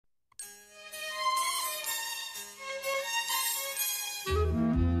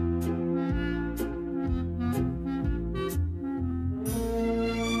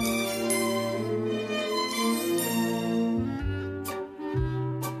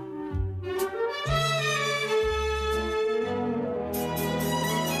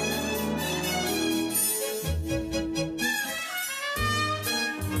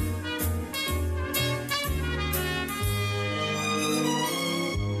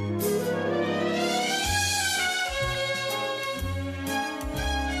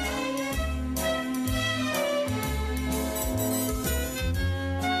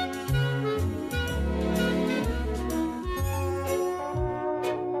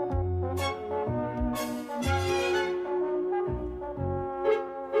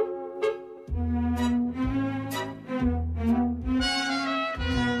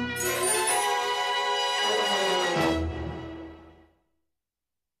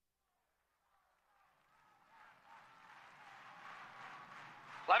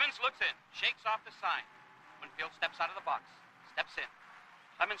Clemens looks in, shakes off the sign. Winfield steps out of the box, steps in.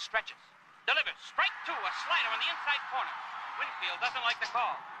 Clemens stretches, delivers, strike two, a slider on the inside corner. Winfield doesn't like the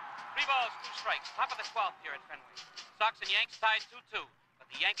call. 3 balls, 2 strikes, top of the 12th here at Fenway. Sox and Yanks tied 2-2,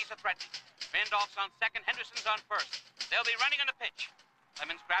 but the Yankees are threatening. Randolph's on second, Henderson's on first. They'll be running on the pitch.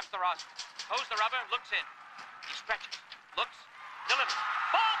 Clemens grabs the roster, pulls the rubber, looks in. He stretches, looks, delivers.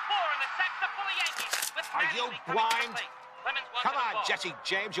 Ball 4 in the sack to pull the Yankees. With Are you blind? Come on, Jesse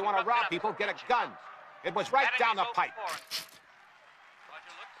James, you want to rob people, get a gun. It was right down the pipe. Roger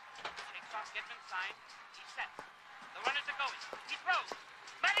looks, shakes off Gidman's sign. He sets. The runners are going. He throws.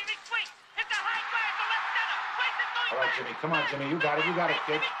 Mattingly swings. Hits a high drive to left center. Swings it going All right, Jimmy, come on, Jimmy. You got it,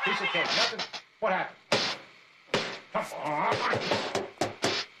 kid. Piece of cake. Nothing. What happened? Come on.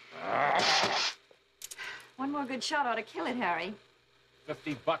 One more good shot ought to kill it, Harry.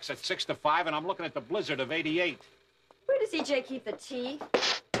 $50 at 6-5, and I'm looking at the blizzard of 88. Where does EJ keep the tea?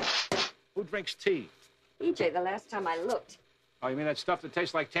 Who drinks tea? EJ, the last time I looked. Oh, you mean that stuff that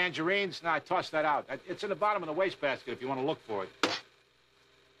tastes like tangerines? No, I tossed that out. It's in the bottom of the wastebasket if you want to look for it.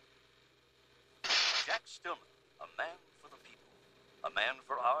 Jack Stillman, a man for the people, a man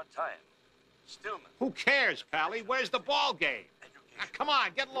for our time. Stillman. Who cares, Pally? Where's the ball game? Now, come on,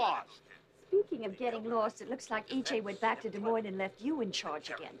 get lost. Speaking of getting lost, it looks like EJ went back to Des Moines and left you in charge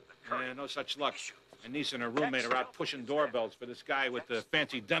again. Yeah, no such luck. My niece and her roommate are out pushing doorbells for this guy with the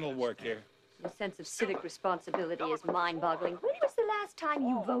fancy dental work here. Your sense of civic responsibility is mind-boggling. When was the last time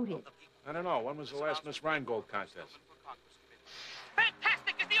you voted? I don't know. When was the last Miss Rheingold contest?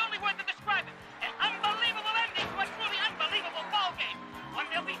 Fantastic is the only word to describe it. An unbelievable ending to a truly unbelievable ball game. One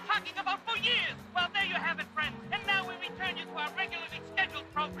they'll be talking about for years. Well, there you have it, friends. And now we return you to our regularly scheduled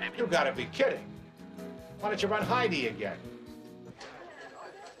programming. You gotta be kidding. Why don't you run Heidi again?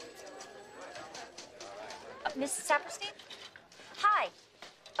 Mrs. Saperstein? Hi.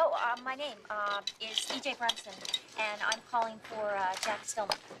 Oh, my name is E.J. Brunson, and I'm calling for Jack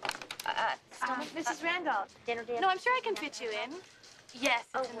Stillman. Stillman? Mrs. Randolph. Dinner date? No, I'm sure I can fit you in. Yes,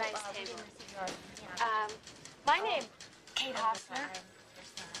 it's a nice table. My name, Kate Hostler.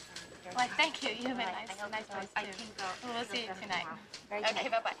 Why, thank you. You have a nice place, too. I can go. We'll see you tonight. Okay,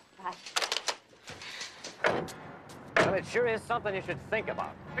 bye-bye. Bye. Well, it sure is something you should think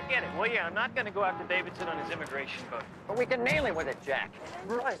about. Forget it, will you? I'm not going to go after Davidson on his immigration vote. But we can nail him with it, Jack.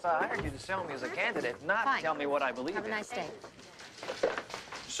 Bryce, I hired you to sell me as a candidate, not Fine. tell me what I believe Have a in. nice day.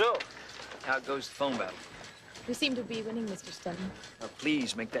 So, how goes the phone battle? We seem to be winning, Mr. Stillman. Now,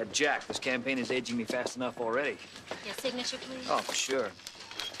 please, make that Jack. This campaign is aging me fast enough already. Your signature, please? Oh, for sure.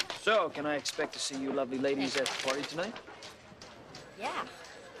 So, can I expect to see you lovely ladies at the party tonight? Yeah.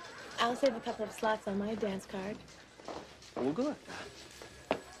 I'll save a couple of slots on my dance card. Well, good.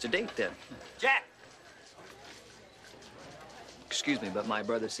 It's a date, then. Jack! Excuse me, but my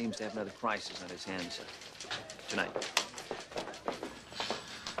brother seems to have another crisis on his hands tonight.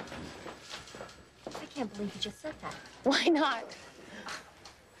 I can't believe you just said that. Why not?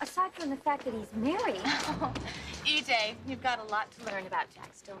 Aside from the fact that he's married. EJ, you've got a lot to learn about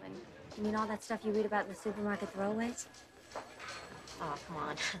Jack Stillman. You mean all that stuff you read about in the supermarket throwaways? Oh, come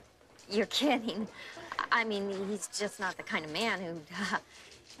on. You're kidding. I mean, he's just not the kind of man who...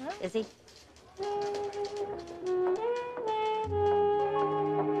 Is he?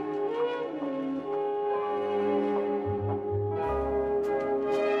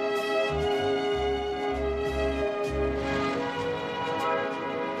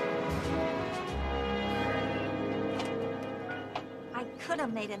 I could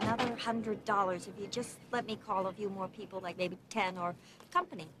have made another $100 if you just let me call a few more people, like maybe 10 or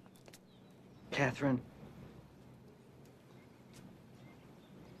company. Catherine.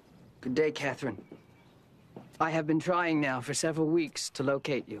 Good day, Catherine. I have been trying now for several weeks to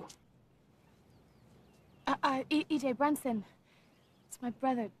locate you. EJ Brunson. It's my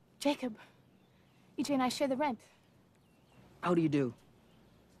brother, Jacob. EJ and I share the rent. How do you do?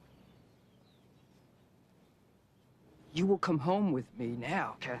 You will come home with me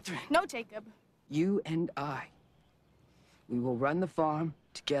now, Catherine. No, Jacob. You and I. We will run the farm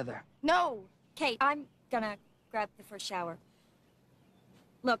together. No. Kate, I'm gonna grab the first shower.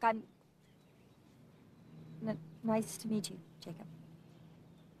 Look, nice to meet you, Jacob.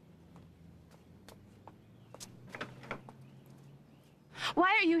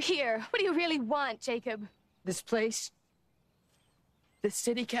 Why are you here? What do you really want, Jacob? This place, this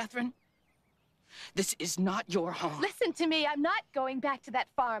city, Catherine, this is not your home. Listen to me. I'm not going back to that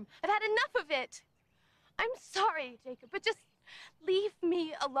farm. I've had enough of it. I'm sorry, Jacob, but just leave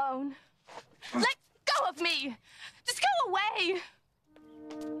me alone. Let go of me. Just go away.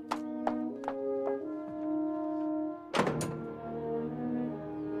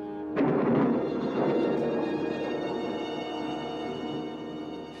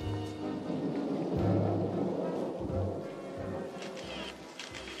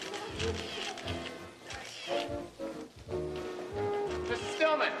 Mr.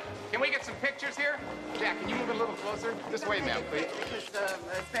 Stillman, can we get some pictures here? Jack, can you move it a little closer? This way, ma'am, please. Because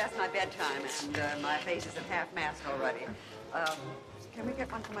it's past my bedtime, and my face is at half-mast already. Can we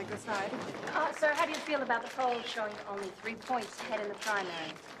get one for my good side? Sir, how do you feel about the poll showing only 3 points ahead in the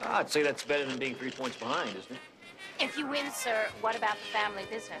primary? I'd say that's better than being 3 points behind, isn't it? If you win, sir, what about the family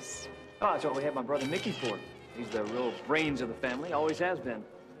business? Oh, that's what we have my brother Mickey for. He's the real brains of the family, always has been.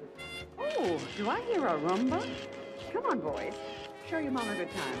 Oh, do I hear a rumba? Come on, boys. Show your mom a good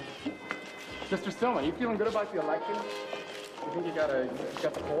time. Mr. Stillman, you feeling good about the election? You think you got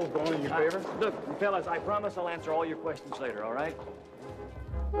the polls going in your favor? Look, fellas, I promise I'll answer all your questions later, all right?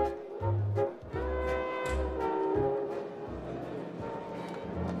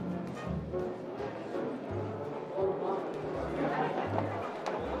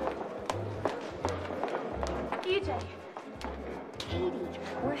 EJ. Katie,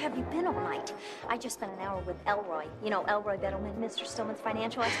 where have you been all night? I just spent an hour with Elroy. You know, Elroy Bettleman, Mr. Stillman's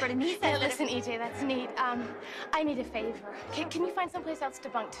financial expert, and he said that Listen, EJ, that's neat. I need a favor. Can you find someplace else to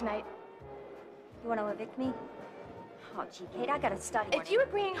bunk tonight? You want to evict me? Oh, gee, Kate, I got a study. If you were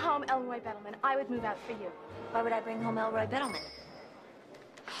bringing home Elroy Bettleman, I would move out for you. Why would I bring home Elroy Bettleman?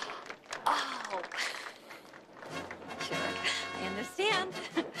 Oh. Sure, I understand.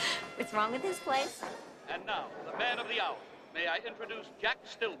 What's wrong with this place? And now, the man of the hour. May I introduce Jack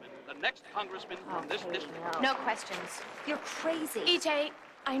Stillman, the next congressman from this district? No questions. You're crazy. EJ,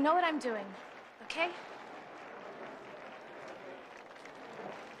 I know what I'm doing, okay?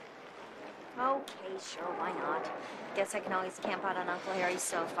 Okay, sure, why not? Guess I can always camp out on Uncle Harry's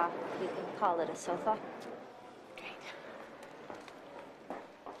sofa. We can call it a sofa. Great.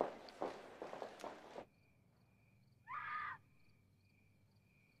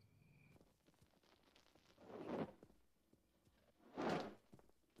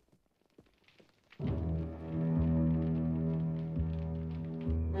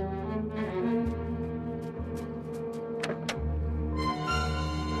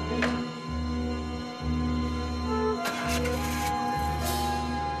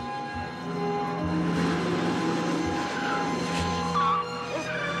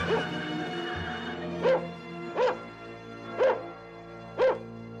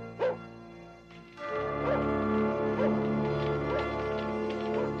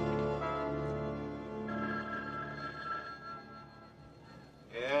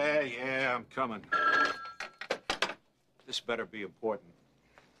 Yeah, I'm coming. This better be important.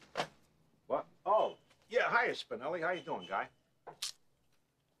 What? Oh, yeah, hiya, Spinelli. How you doing, guy?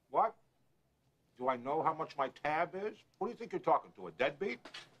 What? Do I know how much my tab is? Who do you think you're talking to, a deadbeat?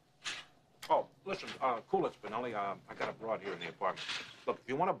 Oh, listen, cool it, Spinelli. I got a broad here in the apartment. Look, if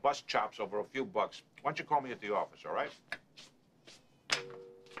you want to bust chops over a few bucks, why don't you call me at the office, all right?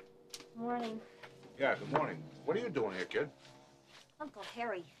 Morning. Yeah, good morning. What are you doing here, kid? Uncle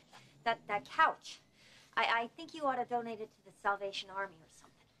Harry, that couch. I think you ought to donate it to the Salvation Army or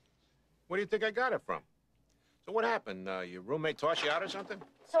something. Where do you think I got it from? So what happened? Your roommate tossed you out or something?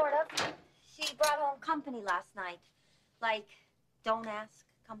 Sort of. She brought home company last night. Like, don't ask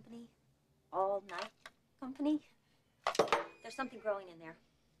company, all night company. There's something growing in there.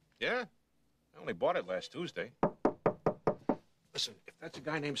 Yeah? I only bought it last Tuesday. Listen, if that's a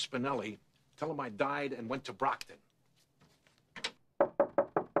guy named Spinelli, tell him I died and went to Brockton.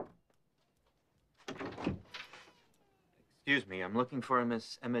 Excuse me, I'm looking for a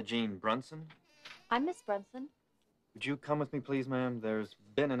Miss Emma Jean Brunson. I'm Miss Brunson. Would you come with me, please, ma'am? There's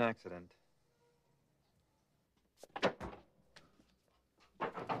been an accident.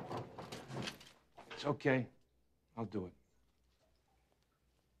 It's okay. I'll do it.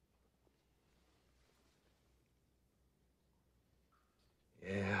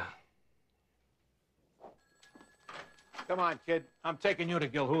 Yeah. Come on, kid. I'm taking you to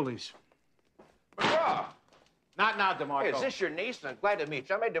Gilhooley's. McGraw! Not now, DeMarco. Hey, is this your niece? I'm glad to meet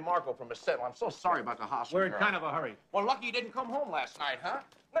you. I made DeMarco from a settle. I'm so sorry about the hospital. We're in kind of a hurry. Well, lucky you didn't come home last night, huh?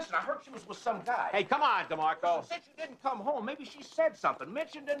 Listen, I heard she was with some guy. Hey, come on, DeMarco. Listen, since you didn't come home, maybe she said something,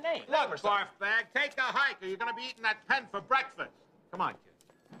 mentioned a name. Look, barf bag, take a hike or you're going to be eating that pen for breakfast. Come on, kid.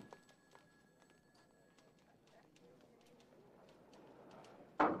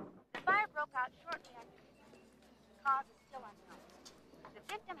 The fire broke out shortly after the cause is still unknown. The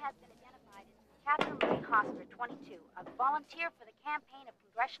victim has been identified as Catherine Marie Hosler, 22, a volunteer for the campaign of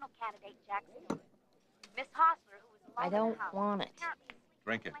congressional candidate Jack Stillman. Miss Hosler, who was alone I don't in the house, want it.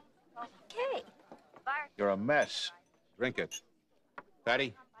 Drink it. Okay. You're a mess. Drink it.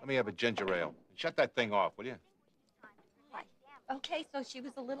 Patty, let me have a ginger ale. Shut that thing off, will you? Why? Okay, so she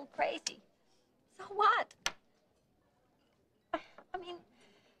was a little crazy. So what? I mean,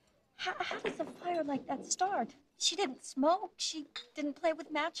 How does a fire like that start? She didn't smoke. She didn't play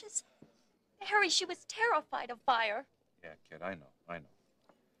with matches. Harry, she was terrified of fire. Yeah, kid, I know.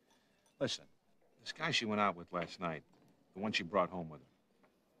 Listen, this guy she went out with last night, the one she brought home with her,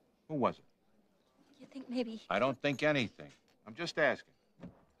 who was it? You think maybe... I don't think anything. I'm just asking.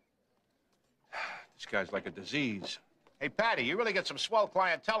 This guy's like a disease. Hey, Patty, you really get some swell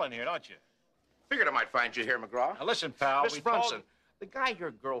clientele in here, don't you? Figured I might find you here, McGraw. Now, listen, pal. Miss Brunson, the guy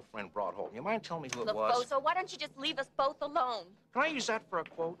your girlfriend brought home, you mind telling me who it was? LaFoso, why don't you just leave us both alone? Can I use that for a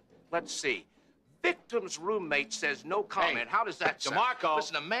quote? Let's see. Victim's roommate says no comment. Hey, how does that sound? DeMarco.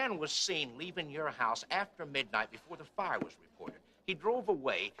 Listen, a man was seen leaving your house after midnight before the fire was reported. He drove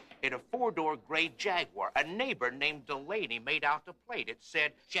away in a four-door gray Jaguar. A neighbor named Delaney made out the plate. It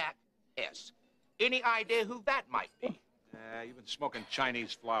said Jack S. Any idea who that might be? You've been smoking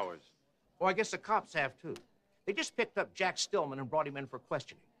Chinese flowers. Well, I guess the cops have, too. They just picked up Jack Stillman and brought him in for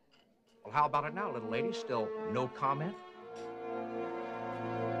questioning. Well, how about it now, little lady? Still no comment?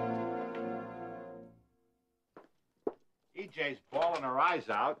 EJ's bawling her eyes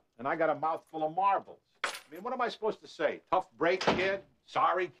out, and I got a mouthful of marbles. I mean, what am I supposed to say? Tough break, kid?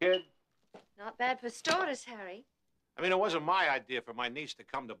 Sorry, kid? Not bad for starters, Harry. I mean, it wasn't my idea for my niece to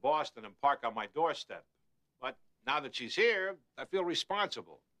come to Boston and park on my doorstep. But now that she's here, I feel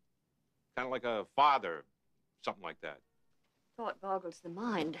responsible. Kind of like a father, something like that. Thought boggles the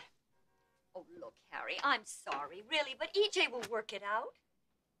mind. Oh, look, Harry, I'm sorry, really, but EJ will work it out.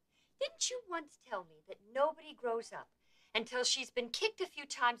 Didn't you once tell me that nobody grows up until she's been kicked a few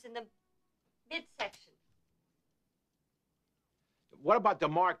times in the midsection? What about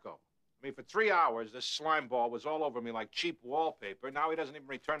DeMarco? I mean, for 3 hours, this slime ball was all over me like cheap wallpaper. Now he doesn't even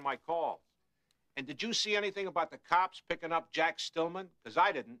return my calls. And did you see anything about the cops picking up Jack Stillman? Because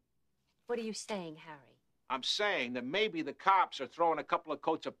I didn't. What are you saying, Harry? I'm saying that maybe the cops are throwing a couple of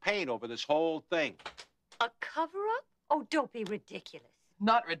coats of paint over this whole thing. A cover-up? Oh, don't be ridiculous.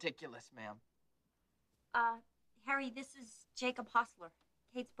 Not ridiculous, ma'am. Harry, this is Jacob Hostler,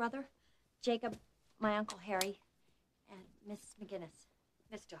 Kate's brother. Jacob, my Uncle Harry, and Miss McGinnis.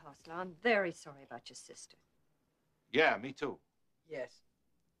 Mr. Hostler, I'm very sorry about your sister. Yeah, me too. Yes,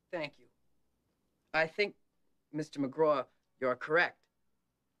 thank you. I think, Mr. McGraw, you're correct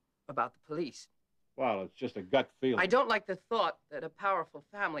about the police. Well, it's just a gut feeling. I don't like the thought that a powerful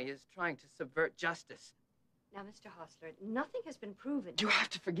family is trying to subvert justice. Now, Mr. Hostler, nothing has been proven. You have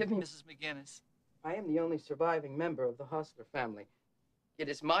to forgive me, Mrs. McGinnis. I am the only surviving member of the Hostler family. It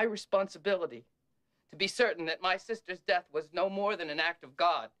is my responsibility to be certain that my sister's death was no more than an act of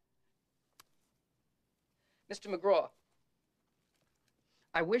God. Mr. McGraw,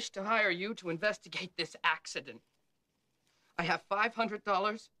 I wish to hire you to investigate this accident. I have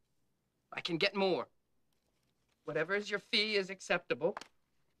 $500. I can get more. Whatever is your fee is acceptable.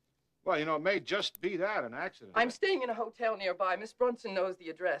 Well, you know, it may just be that, an accident. I'm staying in a hotel nearby. Miss Brunson knows the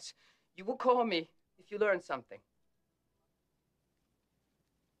address. You will call me if you learn something.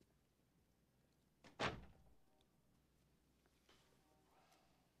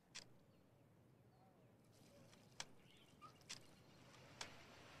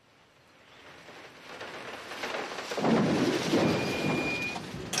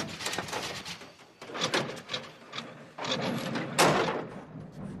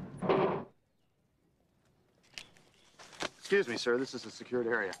 Excuse me, sir. This is a secured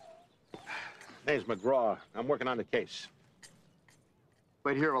area. Name's McGraw. I'm working on the case.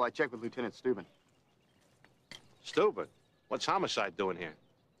 Wait here while I check with Lieutenant Steuben. Steuben? What's homicide doing here?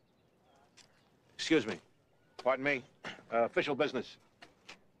 Excuse me. Pardon me. Official business.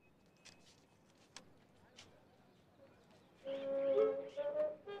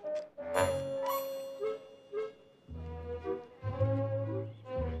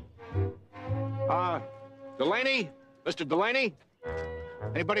 Delaney? Mr. Delaney?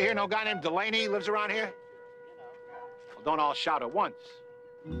 Anybody here know a guy named Delaney lives around here? Well, don't all shout at once.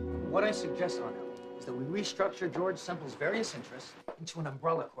 What I suggest, Arnold, is that we restructure George Semple's various interests into an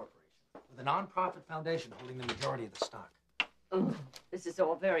umbrella corporation with a non-profit foundation holding the majority of the stock. Oh, this is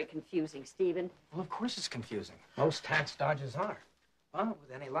all very confusing, Stephen. Well, of course it's confusing. Most tax dodges are. Well,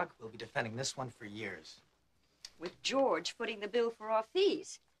 with any luck, we'll be defending this one for years. With George footing the bill for our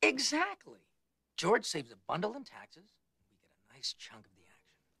fees. Exactly. George saves a bundle in taxes, and we get a nice chunk of the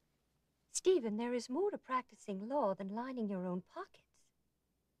action. Stephen, there is more to practicing law than lining your own pockets.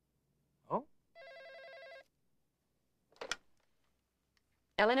 Oh?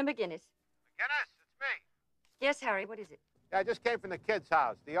 Eleanor McGinnis. McGinnis, it's me. Yes, Harry, what is it? Yeah, I just came from the kids'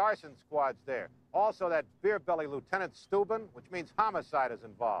 house. The arson squad's there. Also, that beer belly Lieutenant Steuben, which means homicide is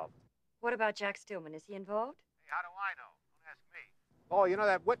involved. What about Jack Stillman? Is he involved? Hey, how do I know? Don't ask me. Oh, you know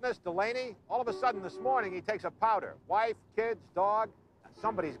that witness, Delaney? All of a sudden this morning, he takes a powder. Wife, kids, dog.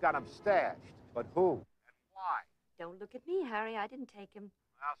 Somebody's got him stashed. But who? And why? Don't look at me, Harry. I didn't take him.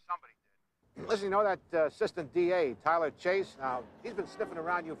 Well, somebody did. Listen, you know that assistant DA, Tyler Chase? Now, he's been sniffing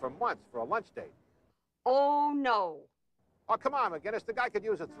around you for months for a lunch date. Oh, no. Oh, come on, McGinnis. The guy could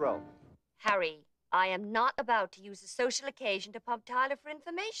use a thrill. Harry, I am not about to use a social occasion to pump Tyler for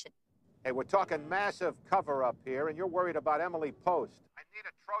information. Hey, we're talking massive cover-up here, and you're worried about Emily Post. I need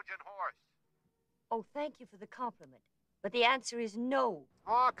a Trojan horse. Oh, thank you for the compliment. But the answer is no.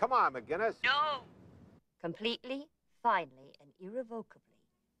 Oh, come on, McGinnis. No. Completely, finally, and irrevocably.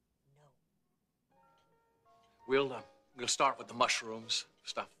 We'll start with the mushrooms,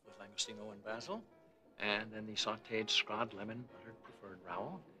 stuffed with langostino and basil, and then the sautéed scrod lemon buttered preferred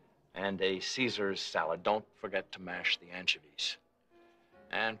Raoul, and a Caesar's salad. Don't forget to mash the anchovies.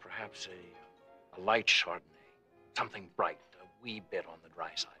 And perhaps a light Chardonnay, something bright, a wee bit on the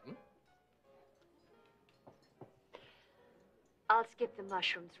dry side. Hmm? I'll skip the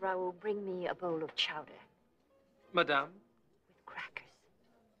mushrooms. Raoul, bring me a bowl of chowder. Madame? With crackers.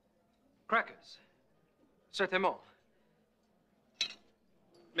 Crackers. Certainement.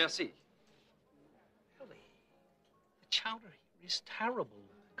 Merci. Really? The chowder here is terrible,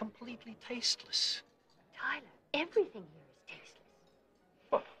 completely tasteless. Tyler, everything here is tasteless.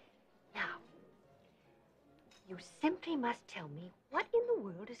 What? Now, you simply must tell me what in the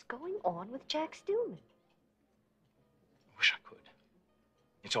world is going on with Jack Stillman. I wish I could.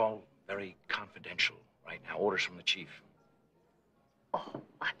 It's all very confidential right now. Orders from the chief. Oh,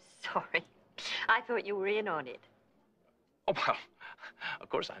 I'm sorry. I thought you were in on it. Oh, well, of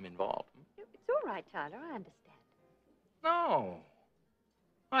course I'm involved. It's all right, Tyler. I understand. No.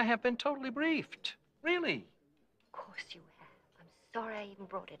 I have been totally briefed. Really. Of course you have. I'm sorry I even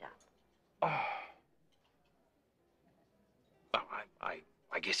brought it up. Oh. Well,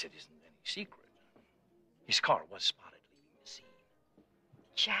 I guess it isn't any secret. His car was spotted leaving the scene.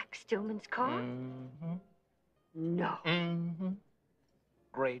 Jack Stillman's car? Mm-hmm. No. Mm-hmm.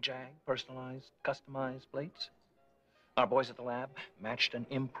 Gray Jag, personalized, customized plates. Our boys at the lab matched an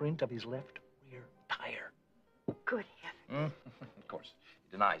imprint of his left rear tire. Good heavens. Of course,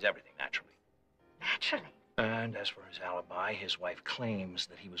 he denies everything, naturally. Naturally. And as for his alibi, his wife claims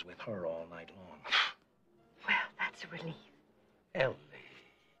that he was with her all night long. Well, that's a relief. Ellie,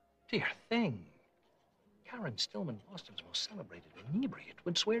 dear thing. Karen Stillman, Boston's most celebrated inebriate,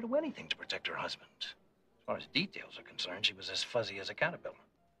 would swear to anything to protect her husband. As far as details are concerned, she was as fuzzy as a caterpillar.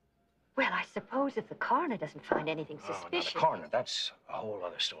 Well, I suppose if the coroner doesn't find anything suspicious... Oh, now the coroner, that's a whole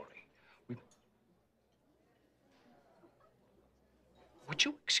other story. Would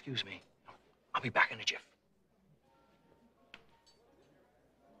you excuse me? I'll be back in a jiff.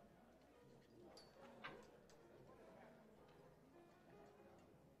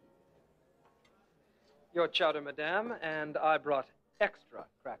 Your chowder, madame, and I brought extra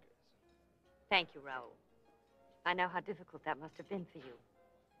crackers. Thank you, Raoul. I know how difficult that must have been for you.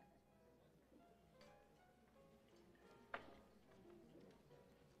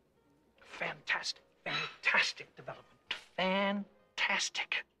 Fantastic, fantastic development.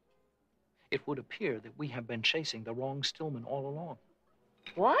 Fantastic. It would appear that we have been chasing the wrong Stillman all along.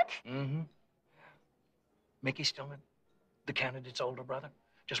 What? Mm-hmm. Mickey Stillman, the candidate's older brother,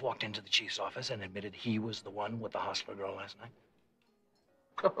 just walked into the chief's office and admitted he was the one with the hostler girl last night.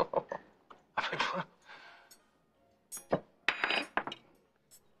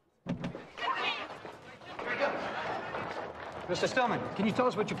 Mr. Stillman, can you tell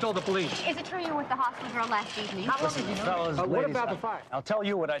us what you've told the police? Is it true you were with the hospital girl last evening? Listen, fellas, what ladies, about the fire? I'll tell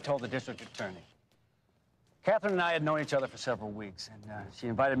you what I told the district attorney. Catherine and I had known each other for several weeks, and she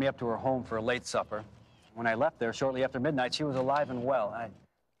invited me up to her home for a late supper. When I left there shortly after midnight, she was alive and well. I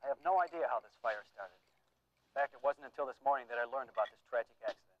have no idea how this fire started. In fact, it wasn't until this morning that I learned about this tragic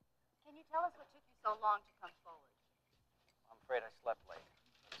accident. Can you tell us what took you so long to come forward? I'm afraid I slept late.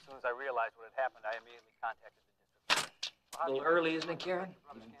 As soon as I realized what had happened, I immediately contacted the district. A little early, isn't it, Karen?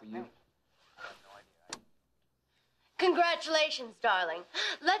 Even for you. I have no idea. Congratulations, darling.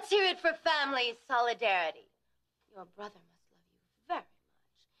 Let's hear it for family solidarity. Your brother must love you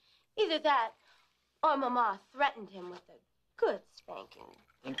very much. Either that, or Mama threatened him with a good spanking.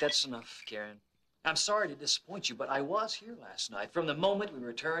 I think that's enough, Karen. I'm sorry to disappoint you, but I was here last night, from the moment we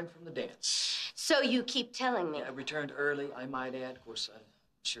returned from the dance. So you keep telling me. Yeah, I returned early, I might add. Of course, I'm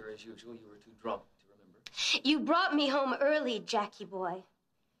sure, as usual, you were too drunk to remember. You brought me home early, Jackie boy,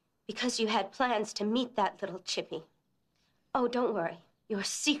 because you had plans to meet that little chippy. Oh, don't worry. Your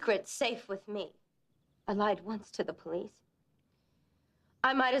secret's safe with me. I lied once to the police.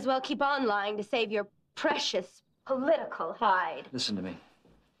 I might as well keep on lying to save your precious Political, Hyde. Listen to me.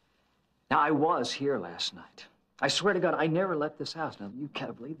 Now, I was here last night. I swear to God, I never left this house. Now, you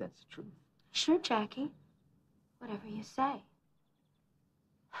can't believe that's the truth. Sure, Jackie. Whatever you say.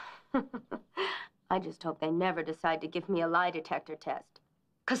 I just hope they never decide to give me a lie detector test.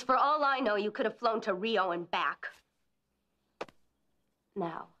 Because for all I know, you could have flown to Rio and back.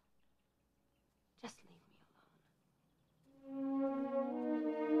 Now, just leave me alone.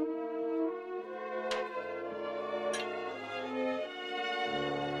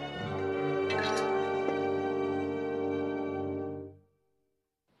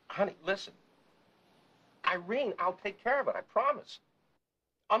 Honey, listen. Irene, I'll take care of it, I promise.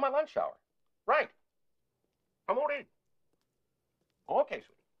 On my lunch hour. Right. I won't eat. Okay,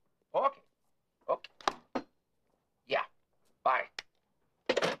 sweetie. Okay. Okay. Yeah. Bye.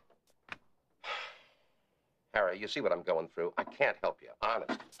 Harry, you see what I'm going through. I can't help you,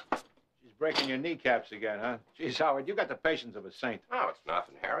 honest. She's breaking your kneecaps again, huh? Geez, Howard, you got the patience of a saint. Oh, it's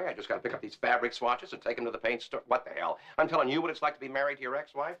nothing, Harry. I just got to pick up these fabric swatches and take them to the paint store. What the hell? I'm telling you what it's like to be married to your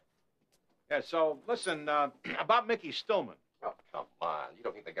ex-wife? Yeah, so, listen, about Mickey Stillman. Oh, come on. You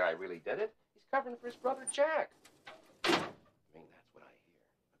don't think the guy really did it? He's covering for his brother, Jack. I mean, that's what I hear,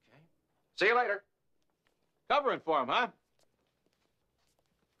 okay? See you later. Covering for him, huh?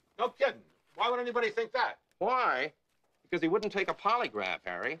 No kidding. Why would anybody think that? Why? Because he wouldn't take a polygraph,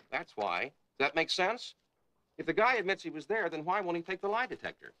 Harry. That's why. Does that make sense? If the guy admits he was there, then why won't he take the lie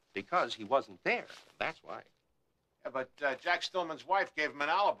detector? Because he wasn't there. That's why. Yeah, but Jack Stillman's wife gave him an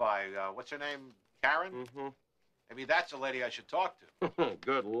alibi. What's her name? Karen? Mm-hmm. Maybe that's a lady I should talk to.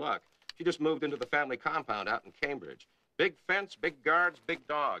 Good luck. She just moved into the family compound out in Cambridge. Big fence, big guards, big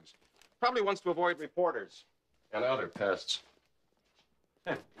dogs. Probably wants to avoid reporters and other pests.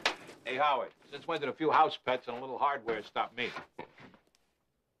 Hey, Howard, since when did a few house pets and a little hardware stop me?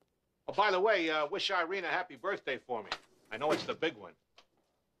 Oh, by the way, wish Irene a happy birthday for me. I know it's the big one.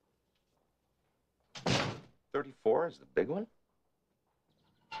 34 is the big one?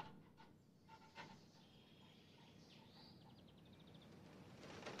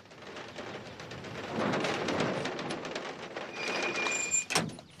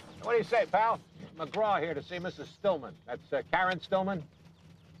 What do you say, pal? McGraw here to see Mrs. Stillman. That's Karen Stillman?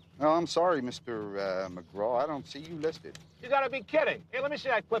 Oh, I'm sorry, Mr. McGraw. I don't see you listed. You gotta be kidding. Hey, let me see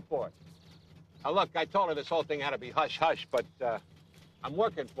that clipboard. Now, look, I told her this whole thing had to be hush-hush, but I'm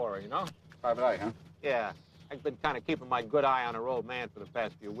working for her, you know? Private eye, huh? Yeah. I've been kind of keeping my good eye on her old man for the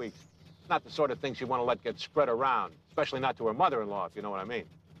past few weeks. It's not the sort of thing she want to let get spread around, especially not to her mother-in-law, if you know what I mean.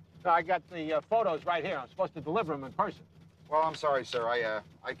 So I got the photos right here. I'm supposed to deliver them in person. Well, I'm sorry, sir.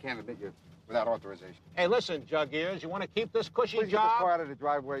 I can't admit you without authorization. Hey, listen, jug ears, you want to keep this cushy Please job? get this car out of the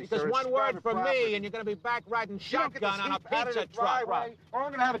driveway, because sir. one word from me, and you're going to be back riding shotgun on a pizza truck. Right? Or I'm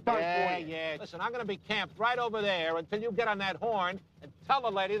going to have a time for you. Yeah. Listen, I'm going to be camped right over there until you get on that horn and tell the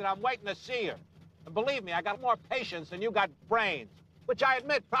lady that I'm waiting to see her. And believe me, I got more patience than you got brains, which I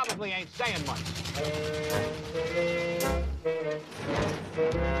admit probably ain't saying much.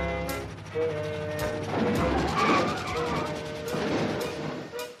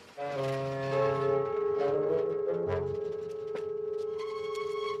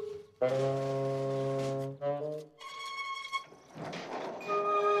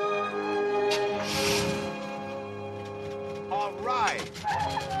 All right.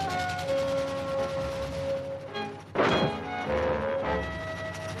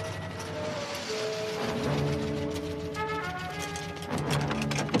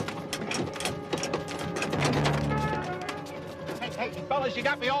 Hey, fellas, you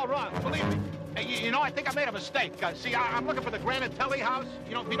got me all wrong. Believe me. Hey, you know, I think I made a mistake. See, I'm looking for the Granatelli house.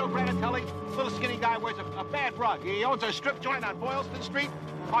 You know, Vito Granatelli? Little skinny guy wears a bad rug. He owns a strip joint on Boylston Street.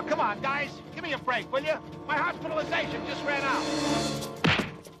 Oh, come on, guys. Give me a break, will you? My hospitalization just ran out.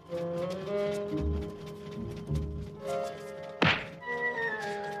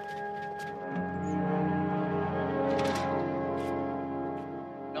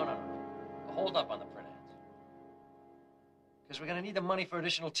 No. Hold up on the print ads. Because we're going to need the money for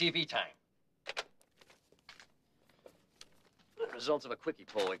additional TV time. The results of a quickie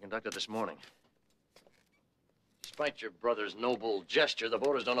poll we conducted this morning. Despite your brother's noble gesture, the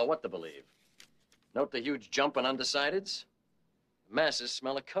voters don't know what to believe. Note the huge jump in undecideds? The masses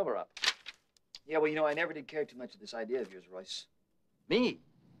smell a cover-up. Yeah, well, you know, I never did care too much of this idea of yours, Royce. Me?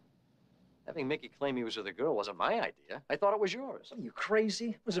 Having Mickey claim he was with a girl wasn't my idea. I thought it was yours. What, are you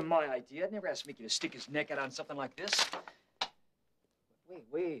crazy? It wasn't my idea. I'd never asked Mickey to stick his neck out on something like this.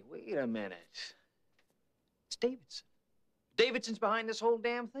 Wait a minute. It's Davidson. Davidson's behind this whole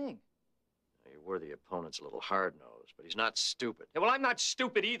damn thing. Your worthy opponent's a little hard-nosed, but he's not stupid. Yeah, well, I'm not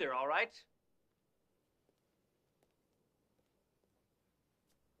stupid either, all right?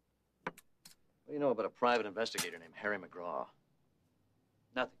 do you know about a private investigator named Harry McGraw?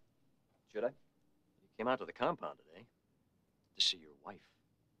 Nothing. Should I? He came out to the compound today to see your wife.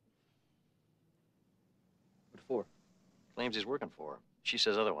 What for? Claims he's working for her. She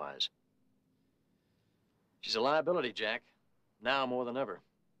says otherwise. She's a liability, Jack. Now more than ever.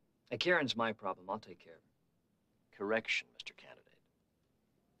 Hey, Karen's my problem. I'll take care of her. Correction, Mr. Candidate.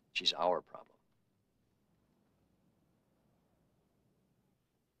 She's our problem.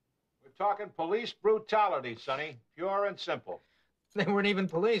 We're talking police brutality, Sonny. Pure and simple. They weren't even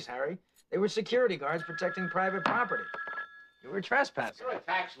police, Harry. They were security guards protecting private property. You were trespassing. You're a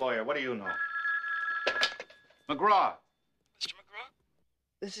tax lawyer. What do you know? McGraw. Mr. McGraw?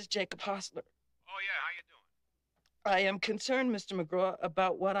 This is Jacob Hostler. Oh, yeah. How you doing? I am concerned, Mr. McGraw,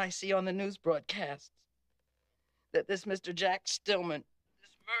 about what I see on the news broadcasts. That this Mr. Jack Stillman,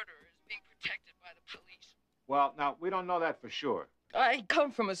 this murderer, is being protected by the police. Well, now, we don't know that for sure. I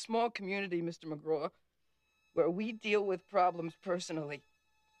come from a small community, Mr. McGraw, where we deal with problems personally.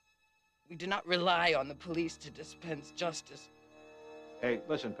 We do not rely on the police to dispense justice. Hey,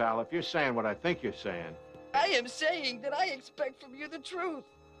 listen, pal, if you're saying what I think you're saying... I am saying that I expect from you the truth.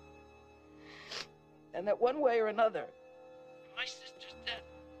 And that one way or another, my sister's death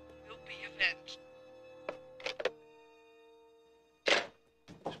will be avenged.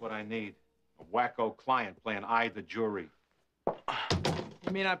 That's what I need. A wacko client playing I, the jury.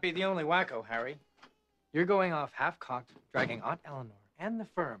 You may not be the only wacko, Harry. You're going off half-cocked, dragging Aunt Eleanor and the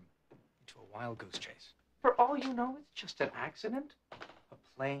firm into a wild goose chase. For all you know, it's just an accident. A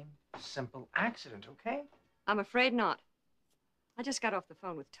plain, simple accident, okay? I'm afraid not. I just got off the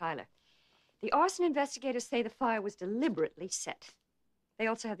phone with Tyler. The arson investigators say the fire was deliberately set. They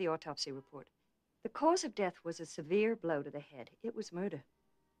also have the autopsy report. The cause of death was a severe blow to the head. It was murder.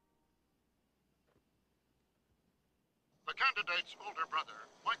 The candidate's older brother,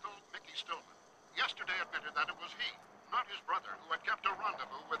 Michael Mickey Stillman, yesterday admitted that it was he, not his brother, who had kept a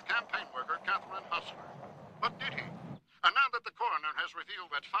rendezvous with campaign worker Catherine Hustler. But did he? And now that the coroner has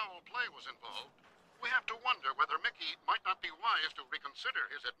revealed that foul play was involved, we have to wonder whether Mickey might not be wise to reconsider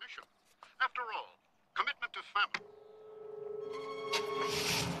his admission. After all, commitment to family.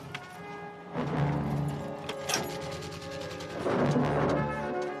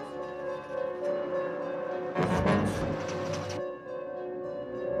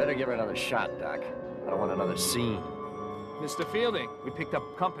 Better give her another shot, Doc. I don't want another scene. Mr. Fielding, we picked up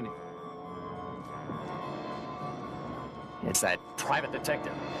company. It's that private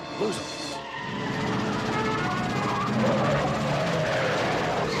detective. Lose him.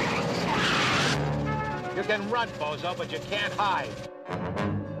 You can run, bozo, but you can't hide.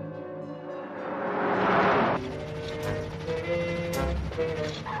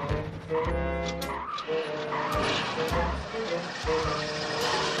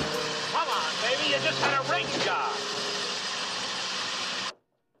 Come on, baby, you just had a ring job.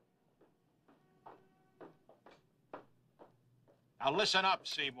 Now listen up,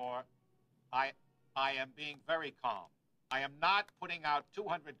 Seymour. I am being very calm. I am not putting out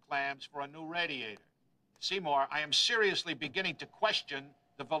 200 clams for a new radiator. Seymour, I am seriously beginning to question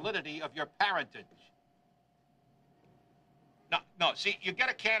the validity of your parentage. No, see, you get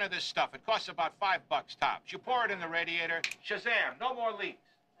a can of this stuff. It costs about $5 tops. You pour it in the radiator, shazam, no more leaks.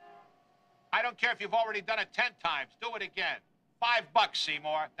 I don't care if you've already done it 10 times. Do it again. $5,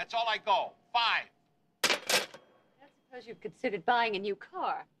 Seymour. That's all I go. 5. I suppose you've considered buying a new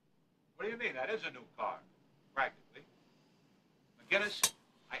car. What do you mean? That is a new car, practically. McGinnis,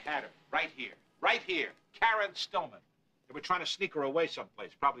 I had her right here. Right here. Karen Stillman. They were trying to sneak her away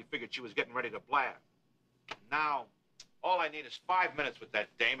someplace. Probably figured she was getting ready to blab. Now, all I need is 5 minutes with that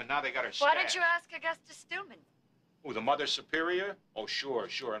dame, and now they got her Why stashed. don't you ask Augustus Stillman? Who, the Mother Superior? Oh, sure.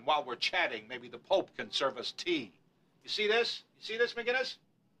 And while we're chatting, maybe the Pope can serve us tea. You see this? You see this, McGinnis? Is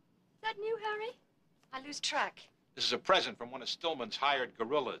that new, Harry? I lose track. This is a present from one of Stillman's hired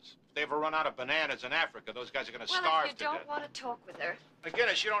gorillas. If they ever run out of bananas in Africa, those guys are going to starve to Well, death. if you don't want to talk with her.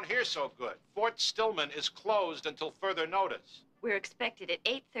 McGinnis, you don't hear so good. Fort Stillman is closed until further notice. We're expected at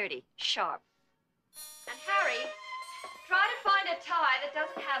 8:30, sharp. And Harry, try to find a tie that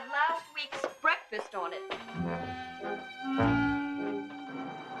doesn't have last week's breakfast on it.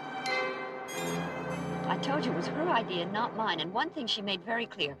 I told you it was her idea, not mine. And one thing she made very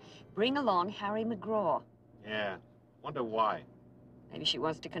clear, bring along Harry McGraw. Yeah, wonder why. Maybe she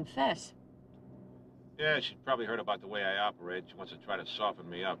wants to confess. Yeah, she's probably heard about the way I operate. She wants to try to soften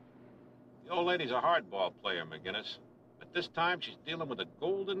me up. The old lady's a hardball player, McGinnis. But this time, she's dealing with a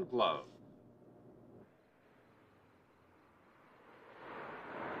golden glove.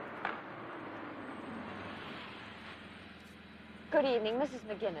 Good evening, Mrs.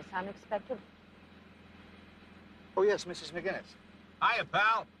 McGinnis. I'm expected. Oh, yes, Mrs. McGinnis. Hiya,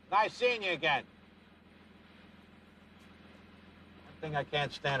 pal. Nice seeing you again. One thing I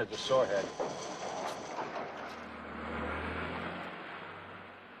can't stand is a sore head.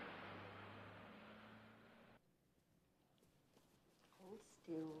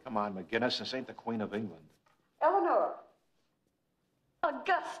 Come on, McGinnis. This ain't the Queen of England. Eleanor.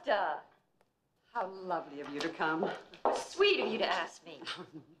 Augusta. How lovely of you to come. Sweet of you to ask me.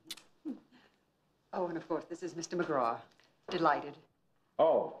 Oh, and of course, this is Mr. McGraw. Delighted.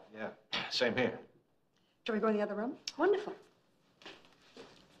 Oh, yeah. Same here. Shall we go in the other room? Wonderful.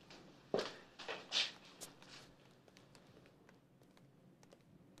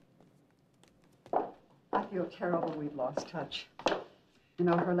 I feel terrible we've lost touch. You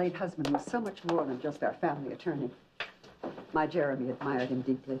know, her late husband was so much more than just our family attorney. My Jeremy admired him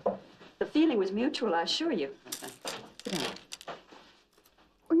deeply. The feeling was mutual, I assure you. Sit down.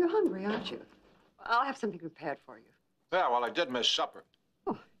 Oh, you're hungry, aren't you? I'll have something prepared for you. Yeah, well, I did miss supper.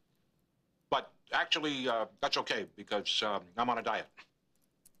 Oh. But actually, that's okay, because I'm on a diet.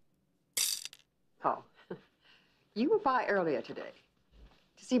 Oh. You were by earlier today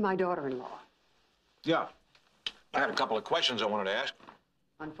to see my daughter-in-law. Yeah. I had a couple of questions I wanted to ask.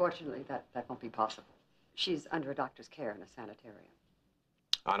 Unfortunately, that won't be possible. She's under a doctor's care in a sanitarium.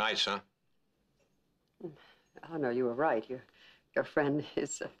 On ice, huh? Oh, no, you were right. Your friend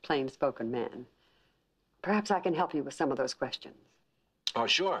is a plain-spoken man. Perhaps I can help you with some of those questions. Oh,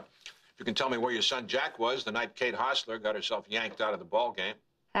 sure. If you can tell me where your son Jack was the night Kate Hostler got herself yanked out of the ball game.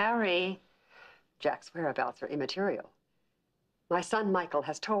 Harry. Jack's whereabouts are immaterial. My son Michael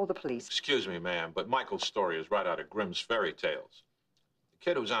has told the police. Excuse me, ma'am, but Michael's story is right out of Grimm's fairy tales. The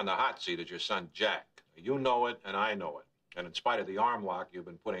kid who's on the hot seat is your son Jack. You know it, and I know it. And in spite of the arm lock you've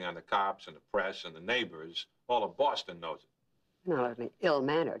been putting on the cops and the press and the neighbors, all of Boston knows it. Not only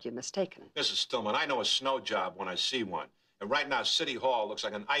ill-mannered, you're mistaken. Mrs. Stillman, I know a snow job when I see one. And right now, City Hall looks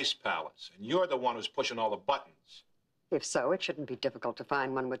like an ice palace. And you're the one who's pushing all the buttons. If so, it shouldn't be difficult to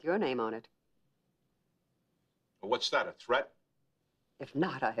find one with your name on it. Well, what's that, a threat? If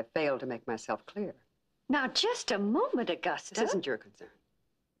not, I have failed to make myself clear. Now, just a moment, Augusta. This isn't your concern.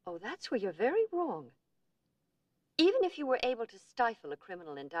 Oh, that's where you're very wrong. Even if you were able to stifle a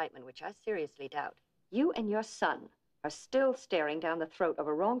criminal indictment, which I seriously doubt, you and your son are still staring down the throat of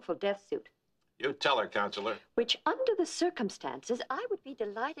a wrongful death suit. You tell her, Counselor. Which, under the circumstances, I would be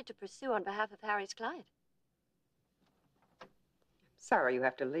delighted to pursue on behalf of Harry's client. Sorry you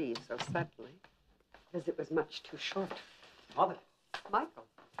have to leave so suddenly. Because it was much too short. Mother. Michael,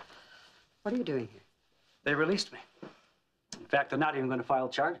 what are you doing here? They released me. In fact, they're not even going to file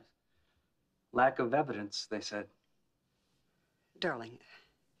charges. Lack of evidence, they said. Darling,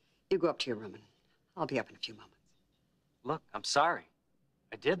 you go up to your room and I'll be up in a few moments. Look, I'm sorry.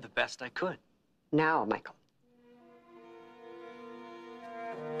 I did the best I could. Now, Michael.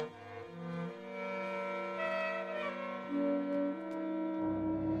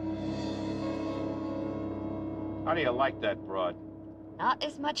 How do you like that broad? Not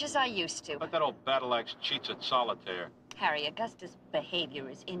as much as I used to. But that old battle axe cheats at solitaire. Harry, Augusta's behavior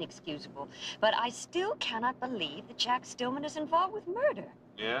is inexcusable, but I still cannot believe that Jack Stillman is involved with murder.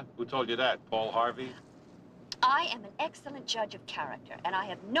 Yeah? Who told you that? Paul Harvey? I am an excellent judge of character, and I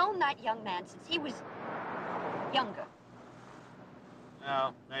have known that young man since he was younger.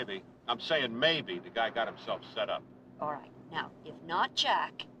 No, maybe. I'm saying maybe the guy got himself set up. All right. Now, if not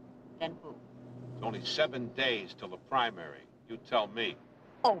Jack, then who? It's only 7 days till the primary. You tell me.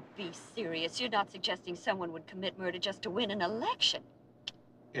 Oh, be serious. You're not suggesting someone would commit murder just to win an election.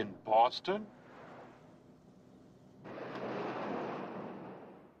 In Boston?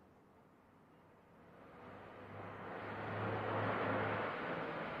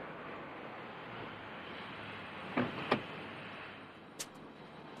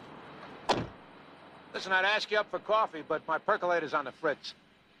 Listen, I'd ask you up for coffee, but my percolator's on the fritz.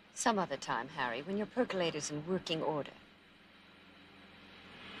 Some other time, Harry, when your percolator's in working order.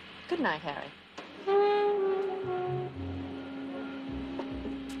 Good night, Harry.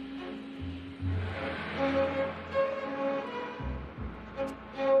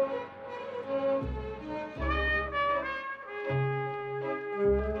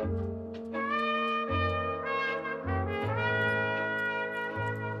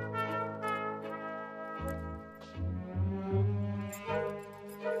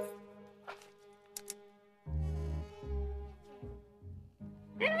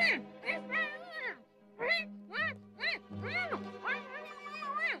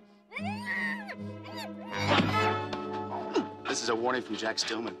 This is a warning from Jack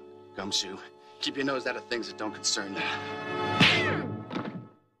Stillman, Gumshoe. Keep your nose out of things that don't concern you.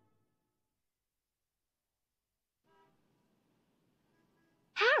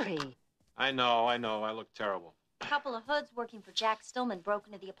 Harry. I know. I look terrible. A couple of hoods working for Jack Stillman broke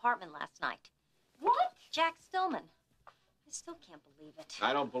into the apartment last night. What? Jack Stillman. I still can't believe it.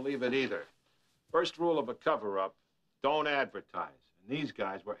 I don't believe it either. First rule of a cover-up, don't advertise. And these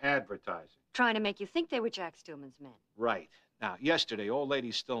guys were advertising. Trying to make you think they were Jack Stillman's men. Right. Now, yesterday, old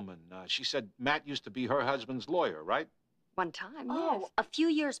lady Stillman, she said Matt used to be her husband's lawyer, right? One time, Oh, yes. a few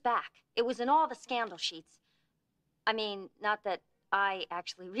years back. It was in all the scandal sheets. I mean, not that I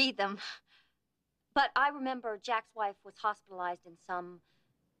actually read them, but I remember Jack's wife was hospitalized in some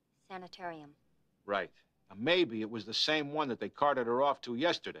sanitarium. Right. Now, maybe it was the same one that they carted her off to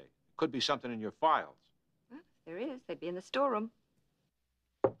yesterday. Could be something in your files. Well, if there is, they'd be in the storeroom.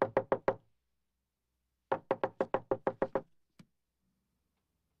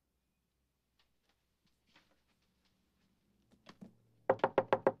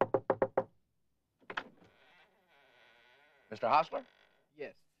 Mr. Hostler?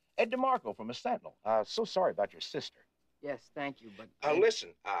 Yes. Ed DeMarco from the Sentinel. So sorry about your sister. Yes, thank you, but... Listen,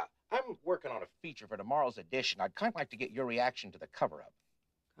 I'm working on a feature for tomorrow's edition. I'd kind of like to get your reaction to the cover-up.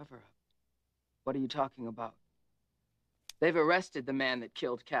 Cover-up? What are you talking about? They've arrested the man that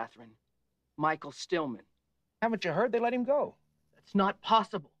killed Catherine, Michael Stillman. Haven't you heard they let him go? That's not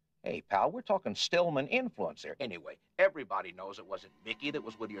possible. Hey, pal, we're talking Stillman influence here. Anyway, everybody knows it wasn't Mickey that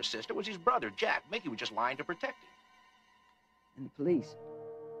was with your sister. It was his brother, Jack. Mickey was just lying to protect him. And the police,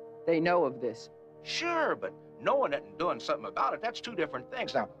 they know of this. Sure, but knowing it and doing something about it, that's two different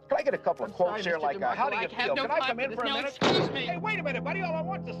things. Now, can I get a couple of quotes here like, how do you feel? Can I come in for a minute? Excuse me. Hey, wait a minute, buddy. All I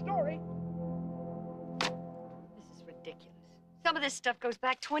want's a story. This is ridiculous. Some of this stuff goes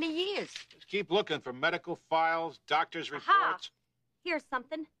back 20 years. Just keep looking for medical files, doctor's reports. Aha! Here's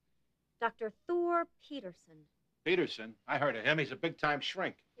something. Dr. Thor Peterson. Peterson? I heard of him. He's a big-time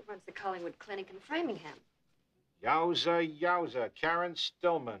shrink. He runs the Collingwood Clinic in Framingham. Yowza. Karen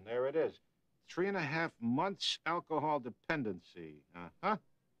Stillman. There it is. 3.5 months alcohol dependency. Uh-huh.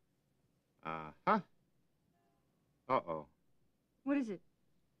 Uh-oh. What is it?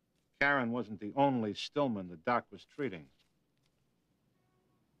 Karen wasn't the only Stillman the doc was treating.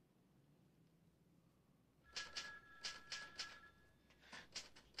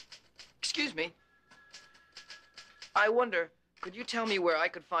 Excuse me. I wonder, could you tell me where I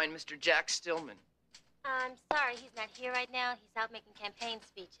could find Mr. Jack Stillman? I'm sorry, he's not here right now. He's out making campaign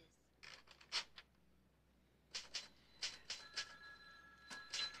speeches.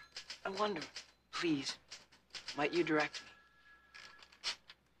 I wonder, please, might you direct me?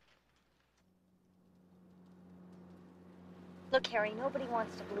 Look, Harry, nobody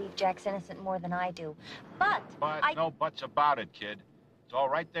wants to believe Jack's innocent more than I do. But no buts about it, kid. It's all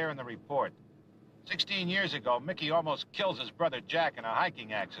right there in the report. 16 years ago, Mickey almost kills his brother Jack in a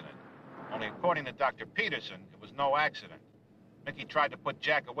hiking accident. Only according to Dr. Peterson, it was no accident. Mickey tried to put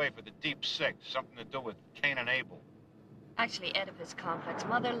Jack away for the deep six, something to do with Cain and Abel. Actually, Oedipus complex.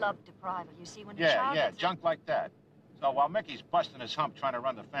 Mother loved deprival. You see, when a child Yeah, gets... junk like that. So while Mickey's busting his hump trying to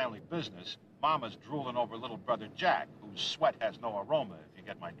run the family business, Mama's drooling over little brother Jack, whose sweat has no aroma, if you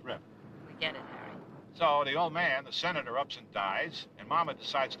get my drift. We get it, Harry. So the old man, the senator, ups and dies, and Mama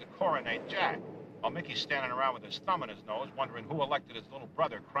decides to coronate Jack, while Mickey's standing around with his thumb in his nose, wondering who elected his little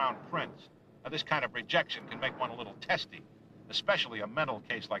brother crown prince. Now, this kind of rejection can make one a little testy, especially a mental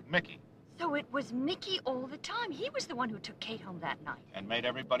case like Mickey. So it was Mickey all the time. He was the one who took Kate home that night. And made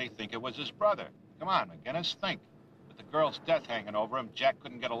everybody think it was his brother. Come on, McGinnis, think. With the girl's death hanging over him, Jack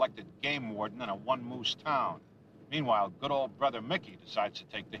couldn't get elected game warden in a one-moose town. Meanwhile, good old brother Mickey decides to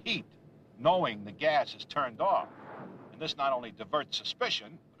take the heat, knowing the gas is turned off. And this not only diverts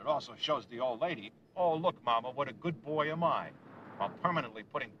suspicion, but it also shows the old lady, oh, look, Mama, what a good boy am I, while permanently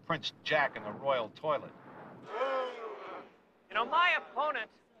putting Prince Jack in the royal toilet. You know, my opponent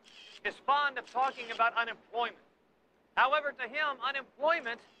is fond of talking about unemployment. However, to him,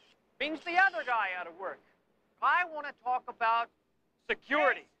 unemployment means the other guy out of work. I want to talk about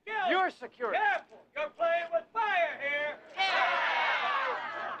security. Your security. Careful! You're playing with fire here!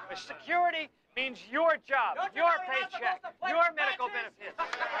 Security means your job, your paycheck, your medical benefits.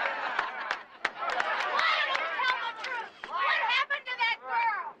 What happened to that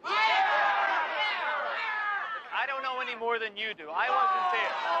girl? I don't know any more than you do. I wasn't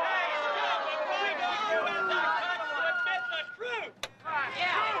there.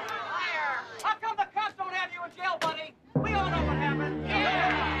 How come the cops don't have you in jail, buddy? We all know what happened.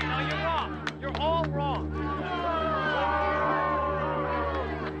 No, you're wrong. You're all wrong.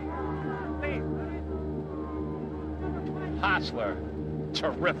 Hostler.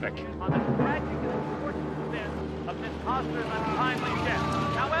 Terrific. On the tragic and unfortunate event of Miss Hostler's untimely death.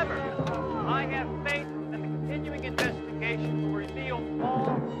 However, I have faith that the continuing investigation will reveal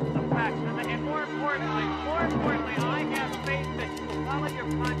all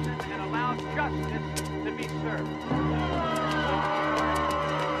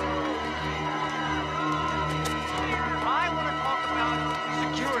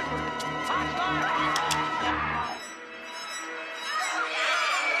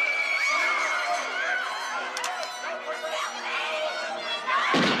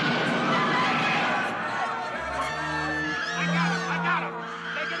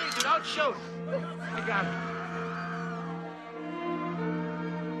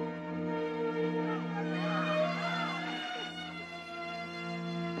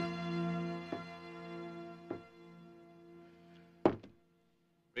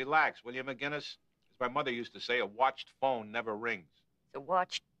Relax, will you, McGinnis? As my mother used to say, a watched phone never rings. The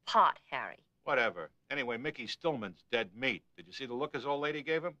watched pot, Harry. Whatever. Anyway, Mickey Stillman's dead meat. Did you see the look his old lady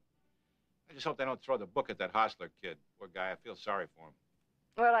gave him? I just hope they don't throw the book at that Hostler kid. Poor guy, I feel sorry for him.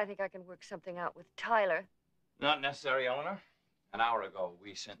 Well, I think I can work something out with Tyler. Not necessary, Eleanor. An hour ago,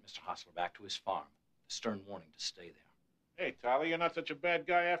 we sent Mr. Hostler back to his farm. A stern warning to stay there. Hey, Tyler, you're not such a bad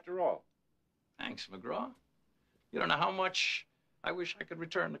guy after all. Thanks, McGraw. You don't know how much I wish I could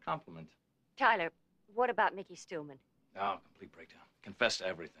return the compliment. Tyler, what about Mickey Stillman? Oh, complete breakdown. Confessed to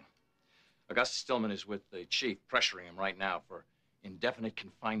everything. Augustus Stillman is with the chief, pressuring him right now for indefinite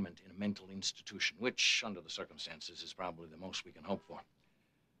confinement in a mental institution, which, under the circumstances, is probably the most we can hope for.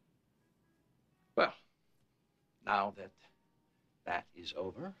 Well, now that that is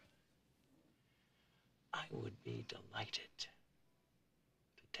over, I would be delighted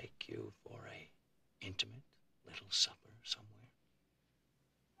to take you for a intimate little supper somewhere.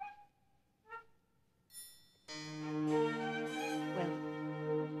 Well,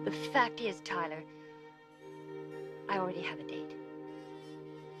 the fact is, Tyler, I already have a date.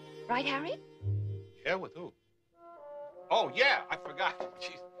 Right, Harry? Yeah, with who? Oh, yeah, I forgot.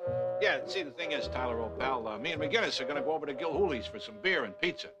 Jeez. Yeah, see, the thing is, Tyler, old pal, me and McGinnis are going to go over to Gilhooly's for some beer and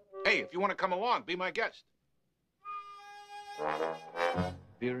pizza. Hey, if you want to come along, be my guest.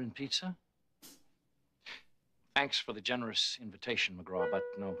 Beer and pizza? Thanks for the generous invitation, McGraw, but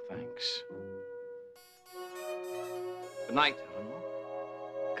no thanks. Good night, Eleanor.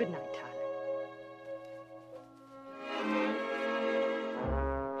 Good night, Tyler.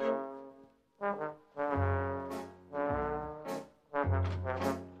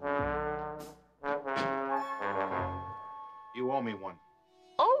 You owe me one.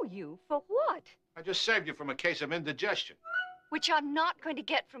 Owe you? For what? I just saved you from a case of indigestion. Which I'm not going to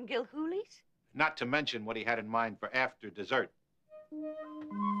get from Gilhooly's? Not to mention what he had in mind for after dessert.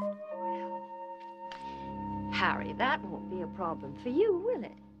 Harry, that won't be a problem for you, will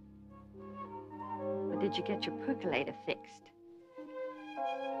it? Or did you get your percolator fixed?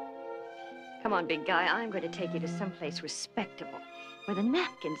 Come on, big guy. I'm going to take you to someplace respectable, where the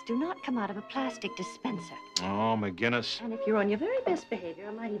napkins do not come out of a plastic dispenser. Oh, McGinnis. And if you're on your very best behavior,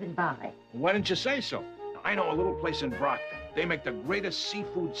 I might even buy. Why didn't you say so? I know a little place in Brockton. They make the greatest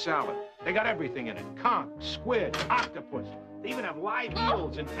seafood salad. They got everything in it. Conch, squid, octopus. They even have live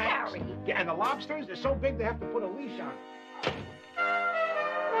eels in tanks. Harry. Yeah, and the lobsters, they're so big they have to put a leash on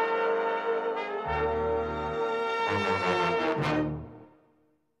them.